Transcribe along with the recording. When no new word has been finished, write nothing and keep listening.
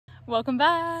Welcome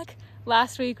back.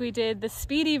 Last week we did the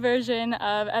speedy version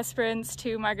of Esperance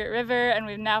to Margaret River, and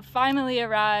we've now finally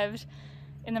arrived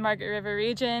in the Margaret River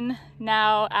region,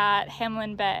 now at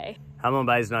Hamelin Bay. Hamelin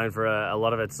Bay is known for a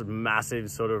lot of its massive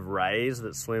sort of rays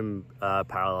that swim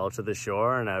parallel to the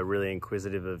shore and are really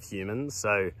inquisitive of humans.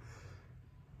 So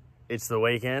it's the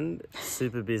weekend,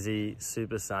 super busy,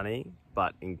 super sunny,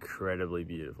 but incredibly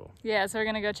beautiful. Yeah, so we're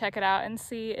gonna go check it out and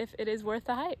see if it is worth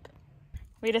the hype.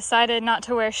 We decided not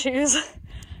to wear shoes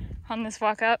on this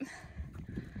walk up.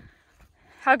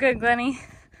 How good, Glenny?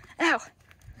 Ow!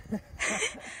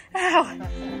 Ow!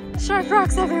 Sharp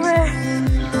rocks everywhere!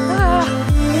 Ah.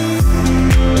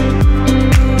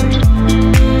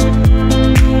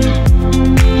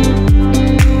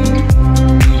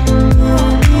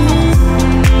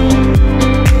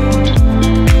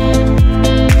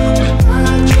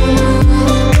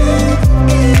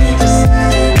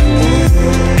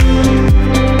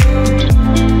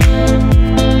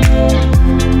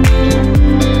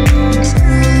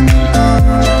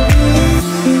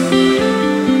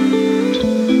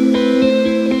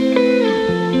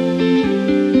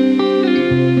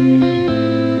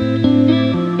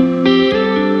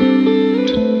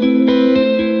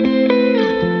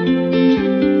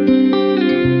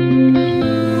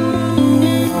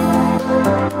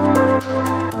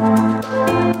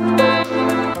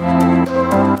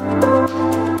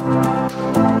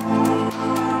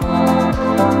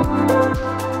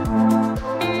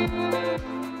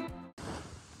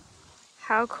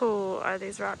 How cool are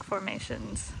these rock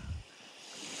formations?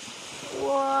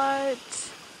 What?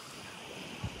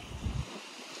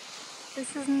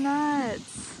 This is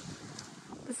nuts.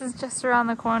 This is just around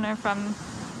the corner from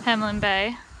Hamelin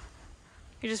Bay.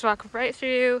 You just walk right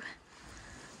through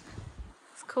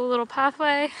this cool little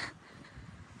pathway.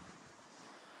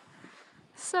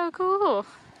 So cool.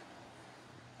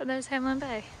 And there's Hamelin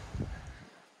Bay.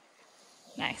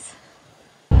 Nice.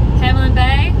 Hamelin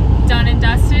Bay, done and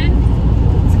dusted.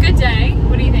 Good day.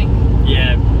 What do you think?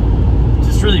 Yeah,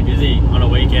 just really busy on a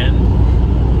weekend.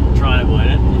 Try and avoid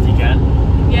it if you can.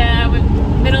 Yeah, with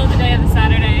middle of the day of the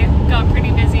Saturday, got pretty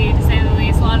busy to say the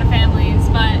least. A lot of families,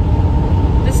 but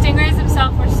the stingrays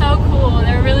themselves were so cool.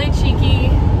 They were really cheeky,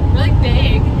 really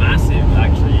big. Massive,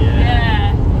 actually.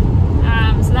 Yeah.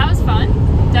 So that was fun.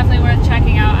 Definitely worth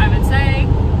checking out, I would say.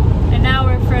 And now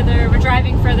we're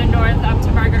driving further north up to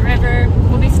Margaret River.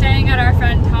 We'll be staying at our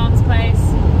friend Tom's place.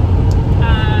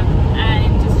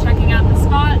 And just checking out the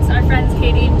spots. Our friends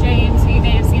Katie and James, who you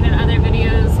may have seen in other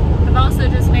videos, have also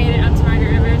just made it up to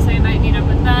Margaret River, so you might meet up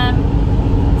with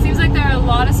them. Seems like there are a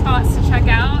lot of spots to check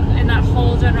out in that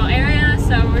whole general area,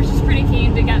 so we're just pretty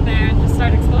keen to get there and just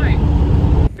start exploring.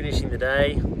 Finishing the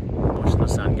day, watching the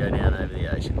sun go down over the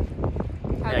ocean.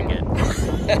 How good.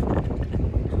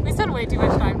 We spend way too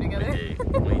much time together.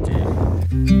 We do.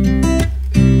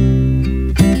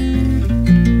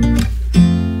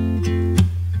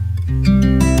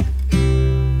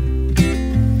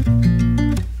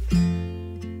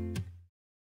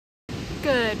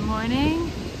 Good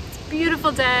morning. It's a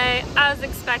beautiful day as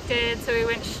expected, so we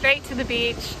went straight to the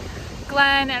beach.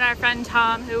 Glenn and our friend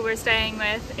Tom, who we're staying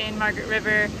with in Margaret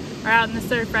River, are out in the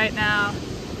surf right now.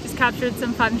 Just captured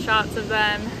some fun shots of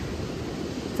them.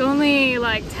 It's only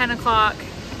like 10 o'clock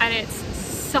and it's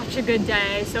such a good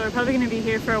day, so we're probably going to be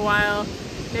here for a while.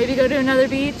 Maybe go to another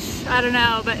beach, I don't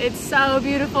know, but it's so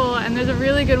beautiful and there's a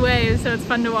really good wave, so it's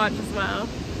fun to watch as well.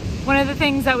 One of the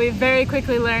things that we've very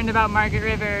quickly learned about Margaret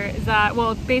River is that,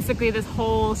 well, basically this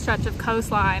whole stretch of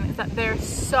coastline, is that there are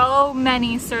so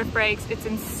many surf breaks, it's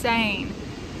insane.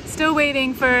 Still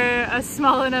waiting for a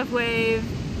small enough wave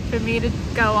for me to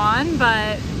go on,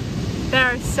 but there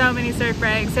are so many surf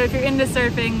breaks. So if you're into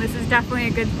surfing, this is definitely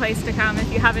a good place to come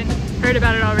if you haven't heard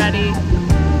about it already.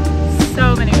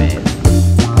 So many waves.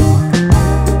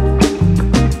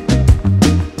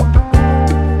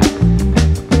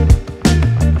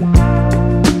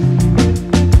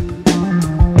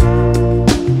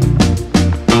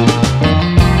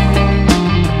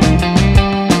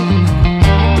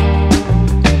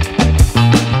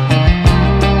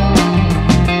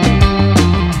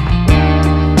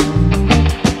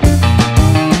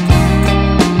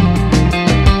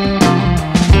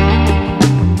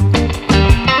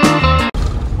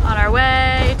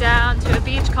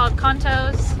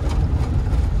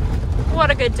 What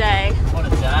a good day. What a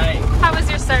day. How was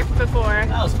your surf before?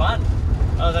 That was fun.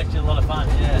 That was actually a lot of fun,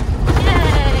 yeah.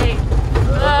 Yay!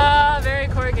 Oh, very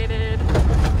corrugated.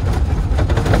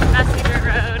 Messy dirt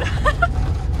road.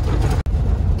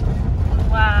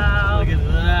 Wow. Look at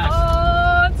that.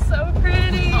 Oh, it's so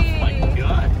pretty. Oh my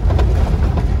god.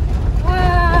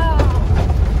 Wow.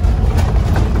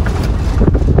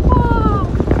 Whoa.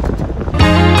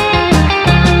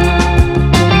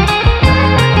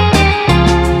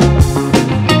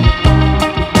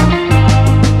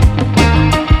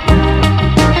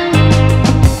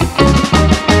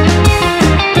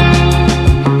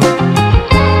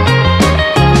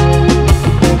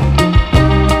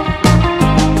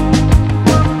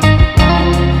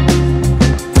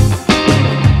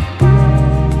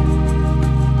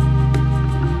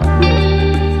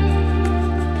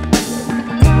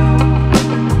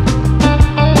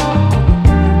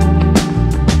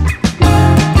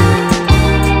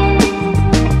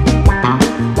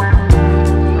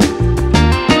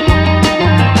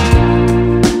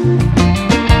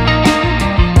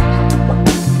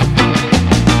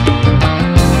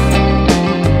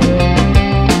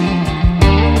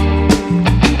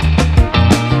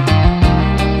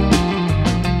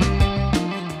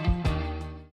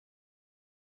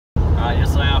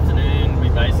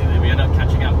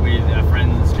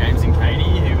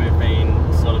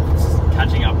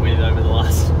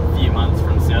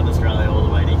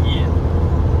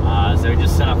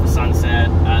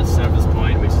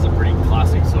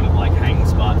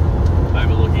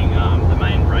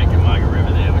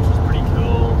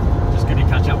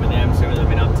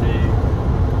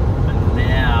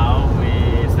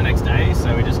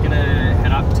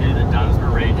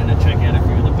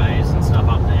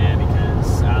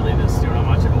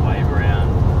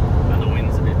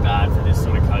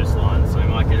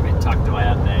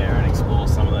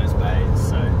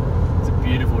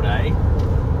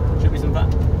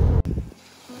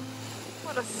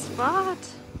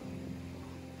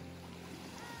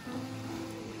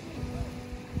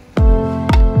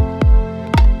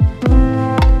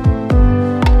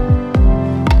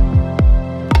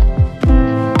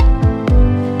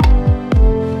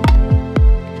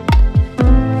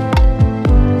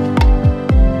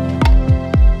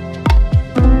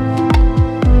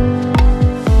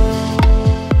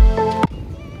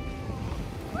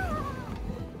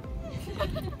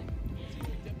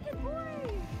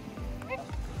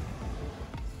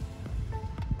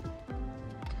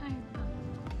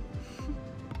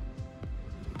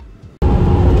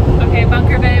 Bay.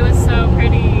 Bunker Bay was so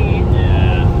pretty.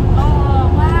 Yeah. Oh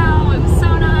wow, it was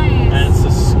so nice. And it's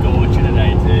a scorcher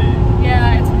today too.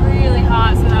 Yeah, it's really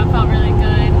hot, so that felt really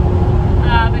good.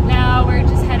 But now we're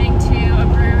just heading to a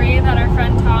brewery that our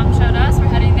friend Tom showed us. We're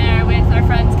heading there with our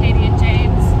friends Katie and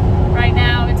James. Right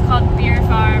now it's called Beer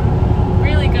Farm.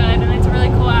 Really good, and it's a really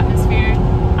cool atmosphere.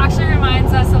 Actually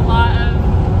reminds us a lot of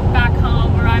back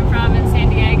home where I'm from in San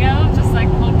Diego, just like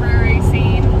the whole brewery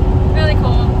scene. Really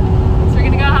cool. So we're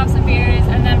gonna go have some beers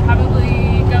and then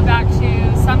probably go back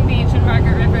to some beach in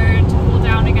Margaret River to cool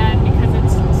down again because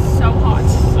it's so hot.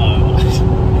 So hot.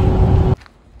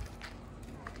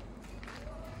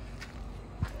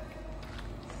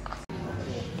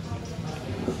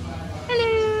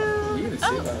 Hello! You can see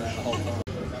about that whole time.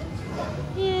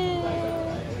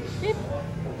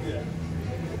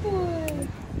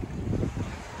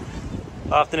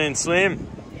 Afternoon swim.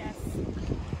 Yes.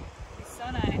 It's so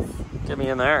nice. Get me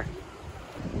in there.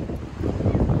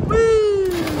 Woo!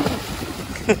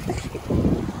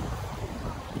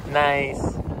 Nice.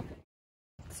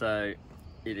 So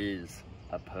it is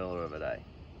a pearler of a day.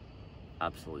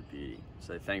 Absolute beauty.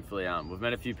 So thankfully, we've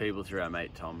met a few people through our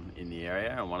mate Tom in the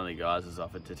area, and one of the guys has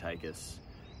offered to take us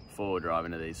forward drive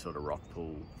into these sort of rock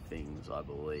pool things, I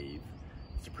believe.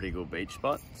 It's a pretty good beach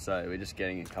spot, so we're just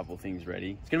getting a couple of things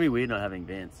ready. It's gonna be weird not having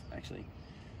Vans, actually.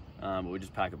 But we'll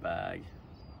just pack a bag,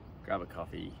 grab a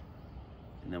coffee,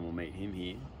 and then we'll meet him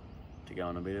here to go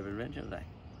on a bit of an adventure today.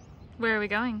 Where are we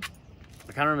going?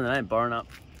 I can't remember the name.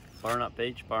 Boranup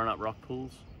Beach, Boranup Rock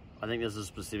Pools. I think there's a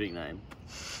specific name.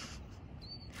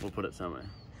 We'll put it somewhere.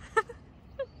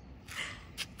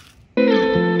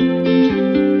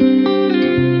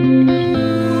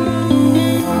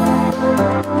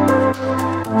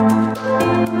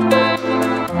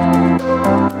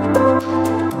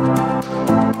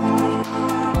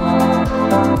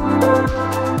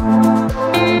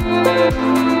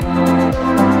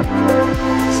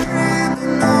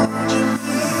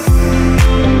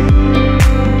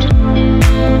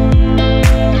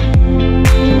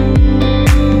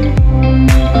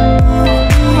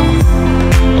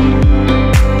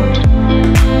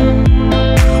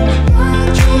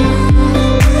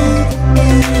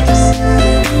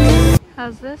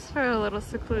 How's this for a little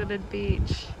secluded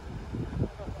beach?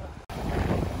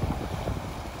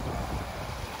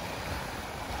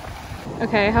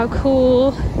 Okay, how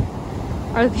cool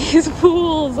are these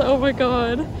pools? Oh my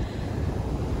god.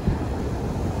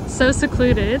 So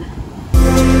secluded.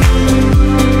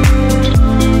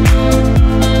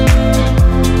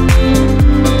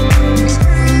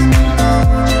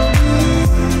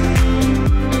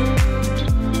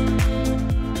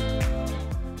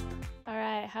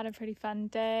 Had a pretty fun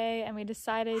day, and we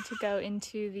decided to go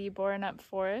into the Boranup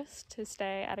Forest to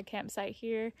stay at a campsite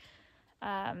here.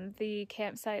 The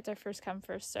campsites are first come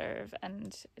first serve,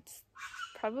 and it's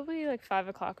probably like 5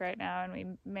 o'clock right now, and we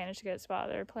managed to get a spot.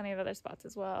 There are plenty of other spots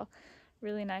as well.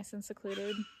 Really nice and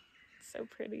secluded. So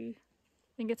pretty.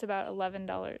 I think it's about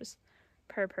 $11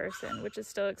 per person, which is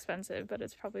still expensive, but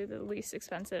it's probably the least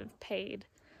expensive paid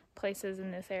places in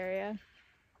this area.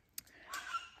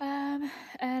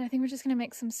 And I think we're just gonna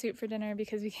make some soup for dinner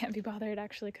because we can't be bothered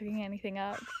actually cooking anything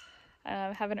up.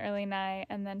 Have an early night,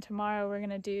 and then tomorrow we're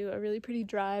gonna do a really pretty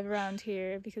drive around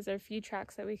here because there are a few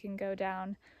tracks that we can go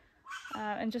down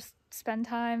and just spend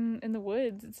time in the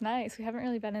woods. It's nice. We haven't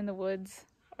really been in the woods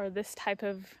or this type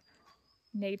of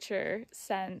nature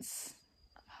since,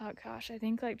 oh gosh, I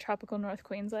think like tropical North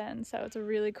Queensland. So it's a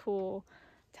really cool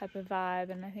type of vibe,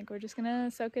 and I think we're just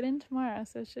gonna soak it in tomorrow,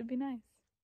 so it should be nice.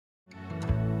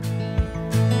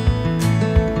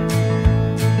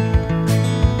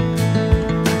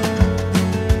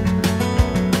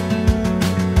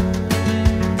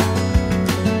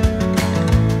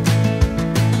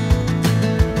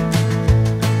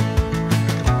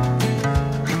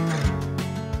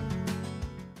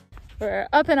 We're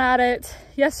up and at it.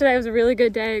 Yesterday was a really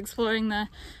good day exploring the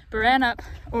Boranup,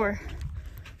 or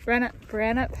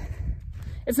Boranup.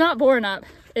 It's not Boranup,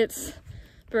 it's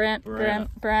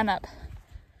Boranup,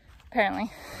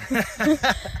 apparently.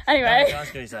 Anyway,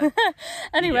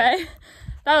 anyway,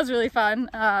 that was really fun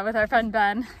with our friend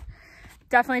Ben.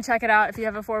 Definitely check it out if you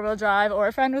have a 4-wheel drive or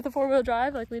a friend with a 4-wheel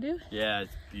drive like we do. Yeah,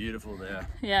 it's beautiful there.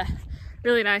 Yeah,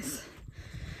 really nice.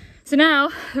 So now,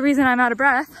 the reason I'm out of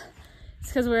breath is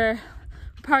because we're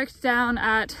parked down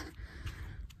at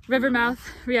Rivermouth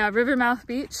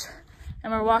Beach,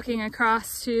 and we're walking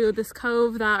across to this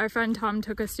cove that our friend Tom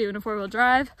took us to in a 4-wheel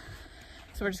drive.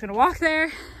 So we're just gonna walk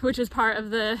there, which is part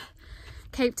of the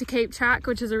Cape to Cape track,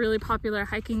 which is a really popular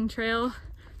hiking trail.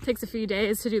 It takes a few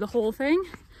days to do the whole thing,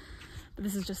 but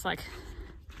this is just like,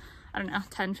 I don't know,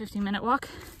 10-15 minute walk.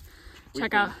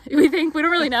 check out. We think, we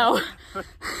don't really know.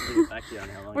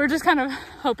 We're just kind of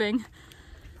hoping.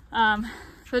 So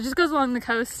it just goes along the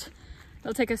coast.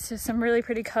 It'll take us to some really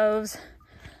pretty coves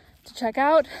to check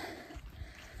out.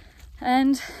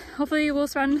 And hopefully we'll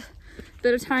spend a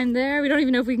bit of time there. We don't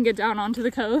even know if we can get down onto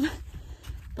the cove,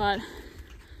 but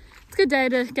it's a good day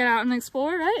to get out and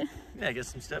explore, right? Yeah, get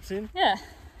some steps in. Yeah.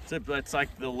 It's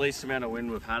like the least amount of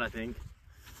wind we've had, I think.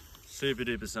 Super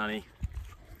duper sunny.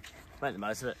 Make the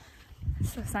most of it.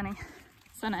 So sunny,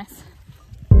 so nice.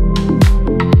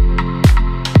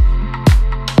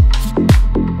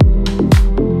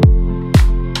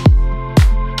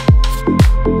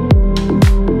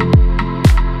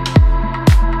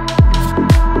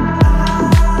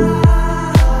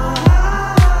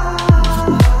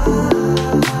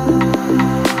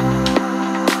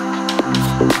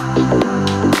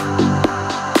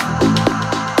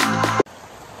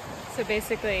 So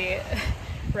basically,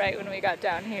 right when we got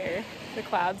down here, the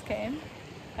clouds came.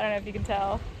 I don't know if you can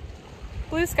tell.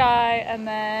 Blue sky, and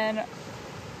then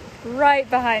right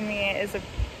behind me is a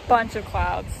bunch of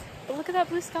clouds. But look at that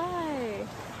blue sky.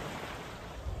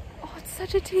 Oh, it's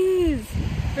such a tease.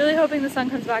 Really hoping the sun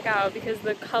comes back out because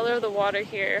the color of the water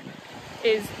here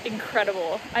is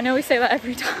incredible. I know we say that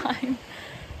every time.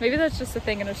 Maybe that's just a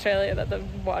thing in Australia, that the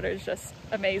water is just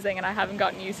amazing and I haven't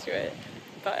gotten used to it.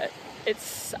 But it's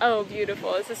so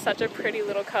beautiful. This is such a pretty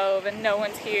little cove and no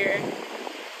one's here.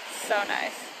 So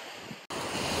nice.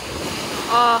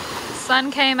 Oh, sun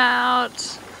came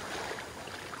out.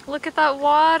 Look at that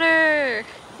water.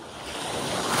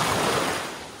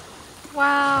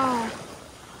 Wow.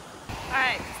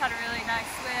 Alright, just had a really nice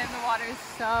swim. The water is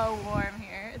so warm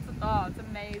here. It's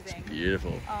amazing.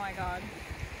 Beautiful. Oh my god.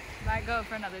 Might go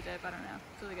for another dip, I don't know.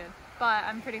 It's really good. But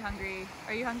I'm pretty hungry.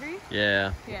 Are you hungry?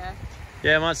 Yeah. Yeah.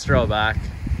 Yeah, I might stroll back.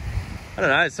 I don't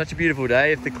know, it's such a beautiful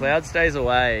day. If the cloud stays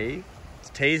away,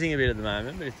 it's teasing a bit at the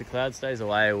moment, but if the cloud stays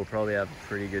away, we'll probably have a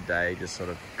pretty good day just sort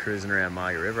of cruising around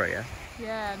Margaret River, I guess.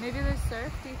 Yeah, maybe there's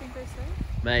surf. Do you think there's surf?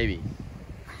 Maybe.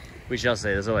 We shall see.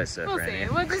 There's always surf around here.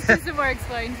 We'll just do some more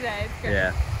exploring today. It's good.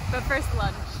 Yeah. But first,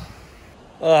 lunch.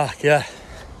 Oh, God.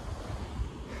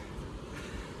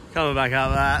 Coming back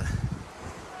up that.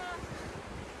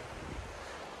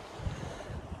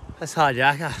 That's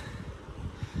hijacker.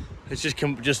 It's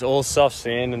just all soft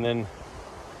sand, and then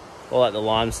all like the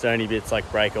limestoney bits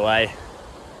like break away.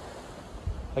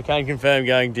 I can confirm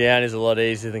going down is a lot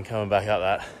easier than coming back up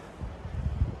that.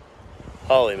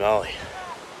 Holy moly.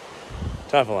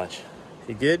 Time for lunch.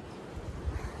 You good?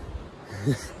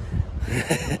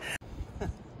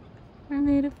 I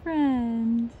made a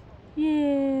friend.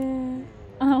 Yeah.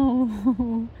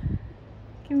 Oh.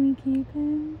 Can we keep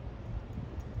him?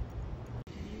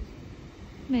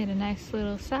 Made a nice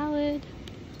little salad.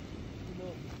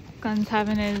 Glenn's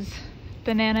having his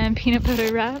banana and peanut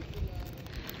butter wrap.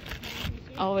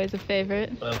 Always a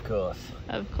favorite. Of course.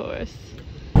 Of course.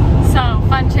 So,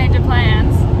 fun change of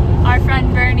plans. Our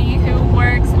friend Bernie, who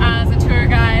works as a tour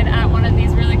guide at one of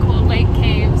these really cool lake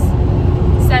caves,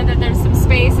 said that there's some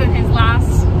space in his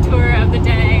last tour of the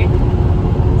day.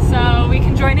 So we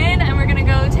can join in and we're gonna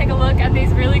go take a look at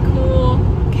these really cool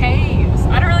caves.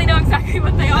 I don't really know exactly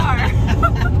what they are.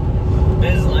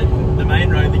 There's like the main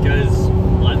road that goes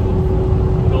like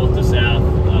north to south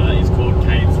is called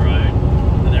Caves Road,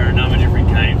 and there are a number of different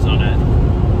caves on it.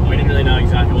 We didn't really know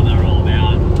exactly what they were all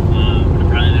about, but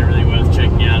apparently they're really worth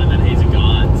checking out, and then he's a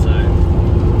guide, so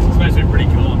it's supposed to be pretty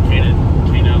cool. I'm keen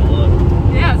to have a look.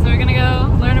 Yeah, so we're gonna go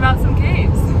learn about some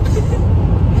caves.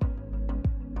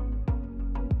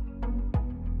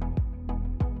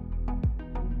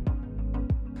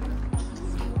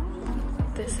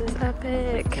 This is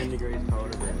epic. 10 degrees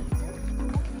colder there.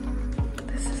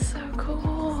 This is so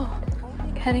cool.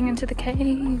 Heading into the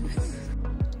caves.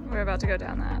 We're about to go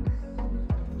down that.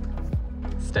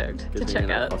 Stoked to check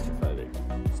out.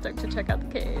 Stoked to check out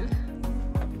the cave.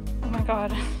 Oh my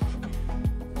god.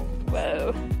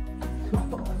 Whoa.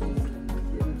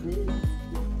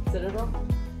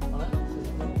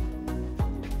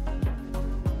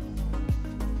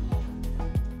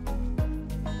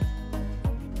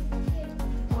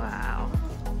 Wow.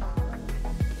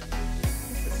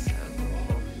 This is so cool.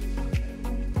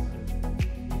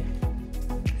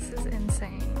 This is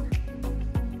insane.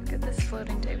 Look at this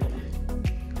floating table.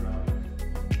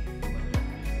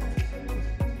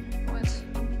 What?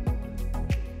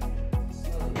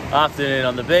 Afternoon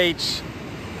on the beach,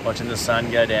 watching the sun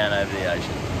go down over the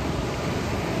ocean.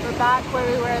 We're back where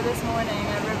we were this morning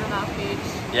at Boranup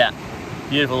Beach. Yeah,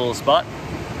 beautiful little spot.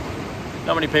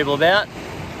 Not many people about.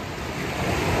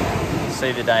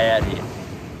 See the day out here.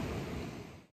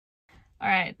 All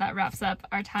right, that wraps up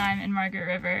our time in Margaret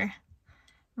River.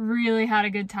 really had a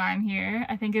good time here.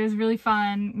 I think it was really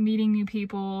fun meeting new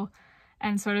people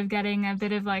and sort of getting a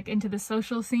bit of like into the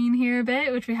social scene here a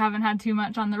bit, which we haven't had too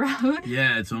much on the road.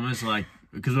 Yeah, it's almost like,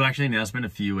 because we've actually now spent a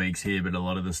few weeks here, but a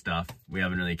lot of the stuff we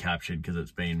haven't really captured because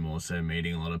it's been more so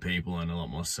meeting a lot of people and a lot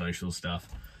more social stuff.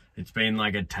 It's been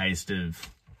like a taste of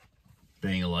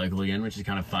being a local again, which is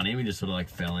kind of funny. We just sort of like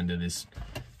fell into this,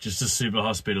 just a super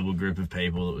hospitable group of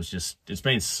people. It was just, it's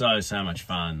been so much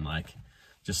fun. Like,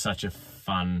 just such a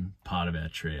fun part of our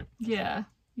trip. Yeah.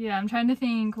 Yeah, I'm trying to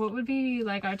think what would be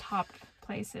like our top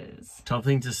places. Top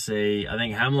thing to see, I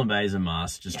think Hamelin Bay is a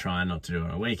must. Just try not to do it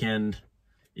on a weekend.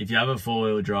 If you have a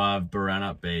 4-wheel drive,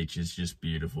 Boranup Beach is just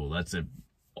beautiful. That's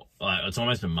it's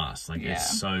almost a must. Like,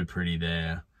 it's so pretty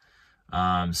there.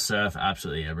 Surf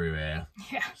absolutely everywhere.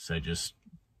 Yeah. So just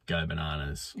go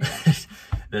bananas. Yeah.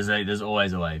 There's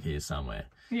always a wave here somewhere.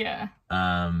 Yeah.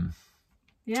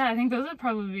 Yeah, I think those would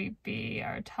probably be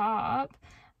our top.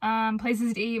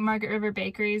 Places to eat, Margaret River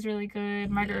Bakery is really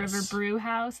good. Margaret River Brew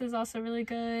House is also really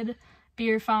good.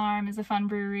 Beer Farm is a fun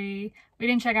brewery. We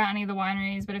didn't check out any of the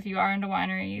wineries, but if you are into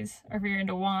wineries or if you're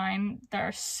into wine, there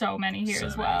are so many here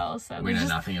as well. So we know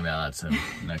nothing about that, so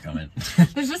no comment.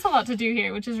 There's just a lot to do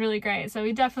here, which is really great. So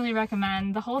we definitely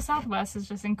recommend. The whole Southwest is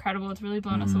just incredible. It's really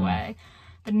blown us away.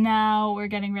 But now we're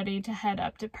getting ready to head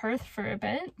up to Perth for a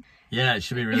bit. Yeah, it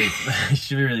should be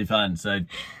really fun. So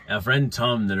our friend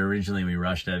Tom that originally we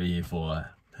rushed over here for,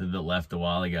 that left a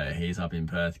while ago, he's up in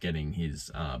Perth getting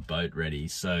his boat ready.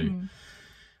 So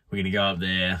we're going to go up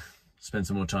there, spend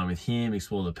some more time with him,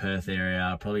 explore the Perth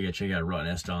area, probably go check out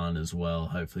Rottnest Island as well,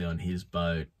 hopefully on his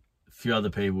boat. A few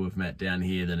other people we've met down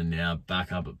here that are now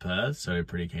back up at Perth, so we're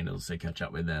pretty keen to also catch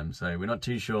up with them. So we're not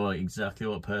too sure exactly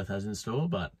what Perth has in store,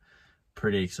 but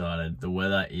pretty excited. The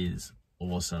weather is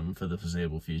awesome for the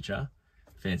foreseeable future.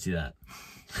 Fancy that.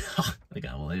 I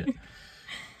can't believe it.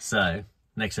 So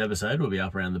next episode we'll be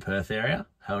up around the Perth area,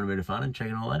 having a bit of fun and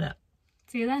checking all that out.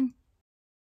 See you then.